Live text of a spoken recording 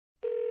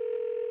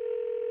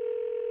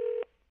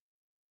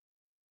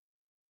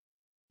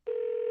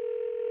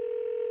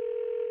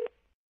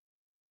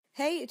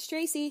Hey, it's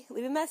Tracy.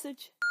 Leave a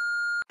message.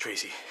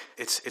 Tracy,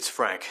 it's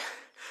Frank.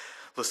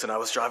 Listen, I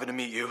was driving to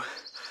meet you,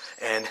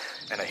 and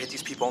I hit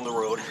these people on the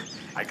road.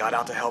 I got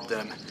out to help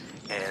them,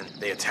 and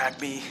they attacked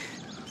me.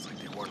 It's like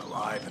they weren't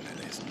alive, and then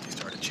they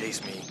started to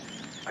chase me.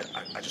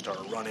 I just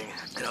started running,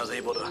 and I was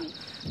able to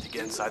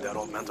get inside that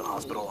old mental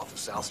hospital off of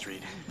South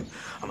Street.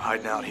 I'm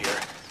hiding out here,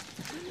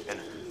 and...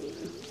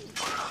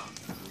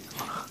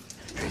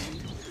 Tracy.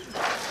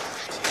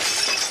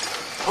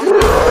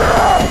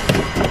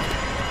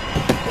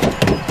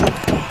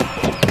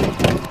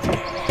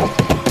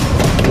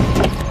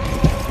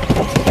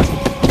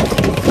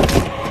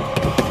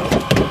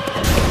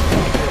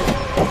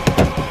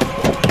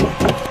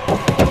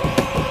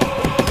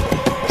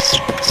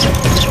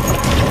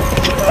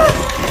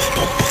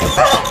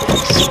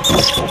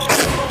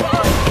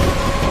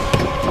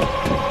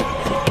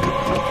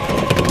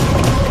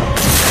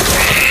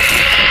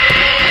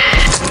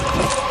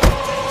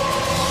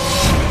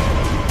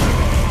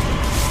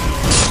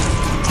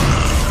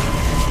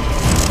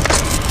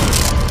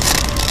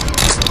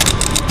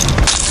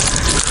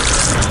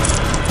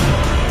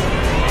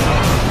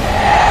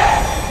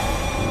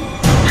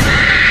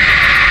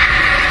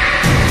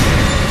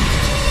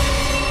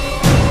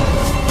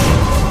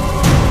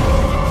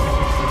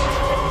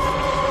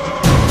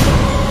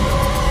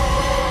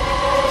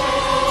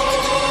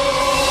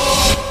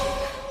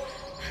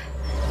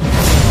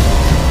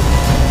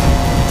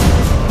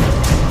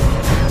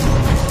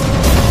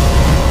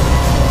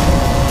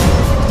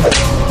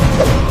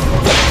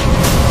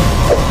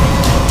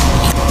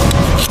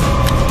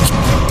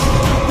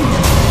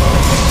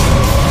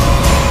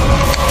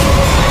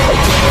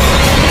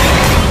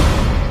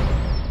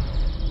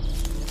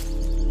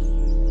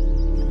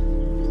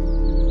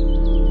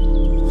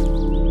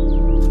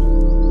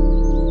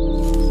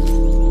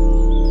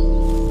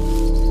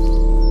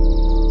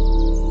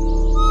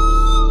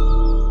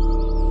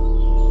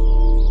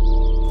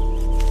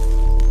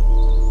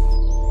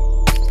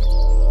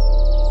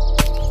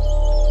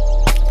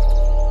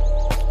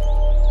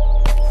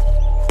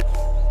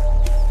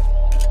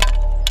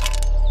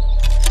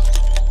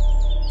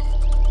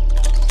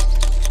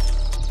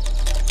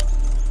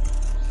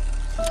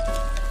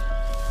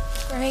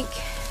 Frank,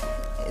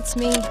 it's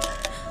me.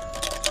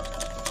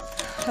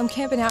 I'm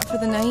camping out for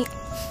the night.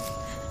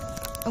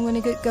 I'm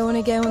gonna get going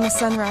again when the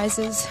sun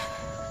rises.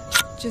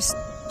 Just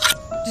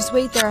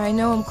wait there. I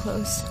know I'm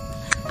close.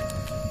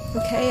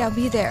 Okay, I'll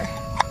be there.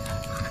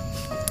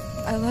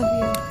 I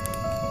love you.